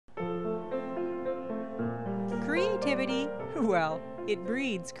creativity, well, it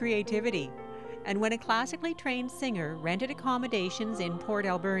breeds creativity. And when a classically trained singer rented accommodations in Port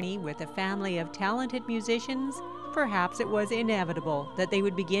Alberni with a family of talented musicians, perhaps it was inevitable that they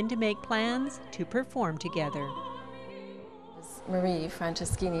would begin to make plans to perform together. Marie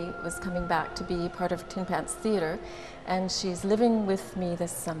Franceschini was coming back to be part of Tin Pants Theatre, and she's living with me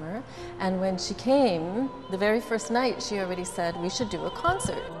this summer. And when she came, the very first night, she already said we should do a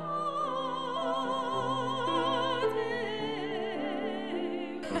concert.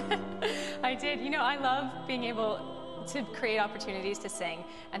 I did. You know, I love being able to create opportunities to sing,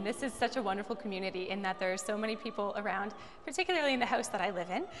 and this is such a wonderful community in that there are so many people around, particularly in the house that I live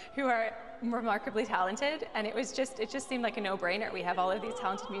in, who are remarkably talented, and it just seemed like a no-brainer. We have all of these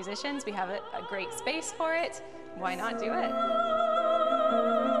talented musicians, we have a great space for it, why not do it?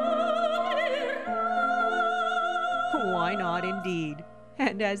 Why not indeed?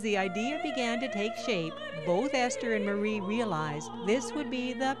 And as the idea began to take shape, both Esther and Marie realized this would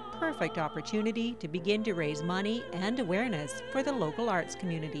be the perfect opportunity to begin to raise money and awareness for the local arts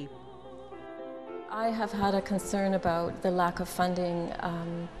community. I have had a concern about the lack of funding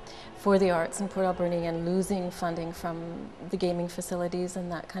for the arts in Port Alberni and losing funding from the gaming facilities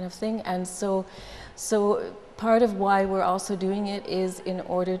and that kind of thing. And so part of why we're also doing it is in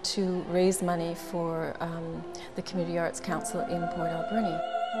order to raise money for the Community Arts Council in Port Alberni.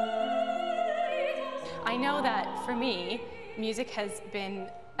 I know that for me, music has been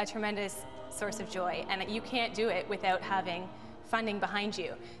a tremendous source of joy, and you can't do it without having funding behind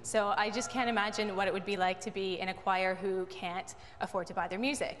you. So I just can't imagine what it would be like to be in a choir who can't afford to buy their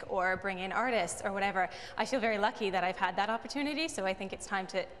music or bring in artists or whatever. I feel very lucky that I've had that opportunity, so I think it's time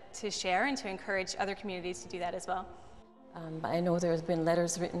to share and to encourage other communities to do that as well. I know there's been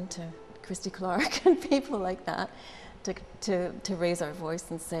letters written to Christy Clark and people like that to raise our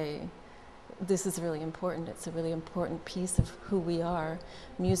voice and say, this is really important. It's a really important piece of who we are.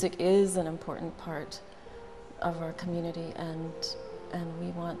 Music is an important part of our community, and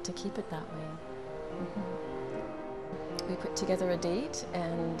we want to keep it that way. We put together a date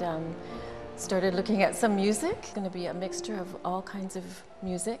and started looking at some music. It's going to be a mixture of all kinds of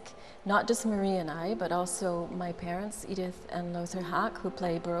music, not just Marie and I, but also my parents, Edith and Lothar Hack, who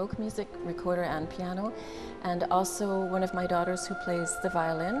play Baroque music, recorder and piano, and also one of my daughters who plays the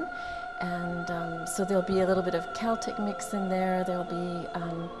violin. And so there'll be a little bit of Celtic mix in there. There'll be,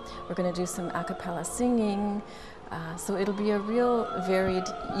 we're going to do some a cappella singing. So it'll be a real varied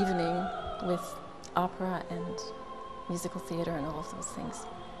evening with opera and musical theater and all of those things.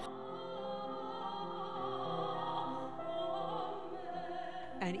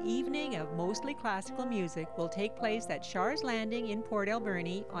 An evening of mostly classical music will take place at Shar's Landing in Port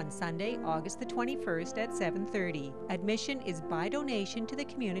Alberni on Sunday, August the 21st at 7:30. Admission is by donation to the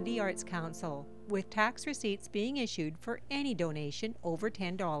Community Arts Council, with tax receipts being issued for any donation over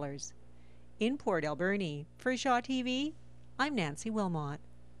 $10. In Port Alberni, for Shaw TV, I'm Nancy Wilmot.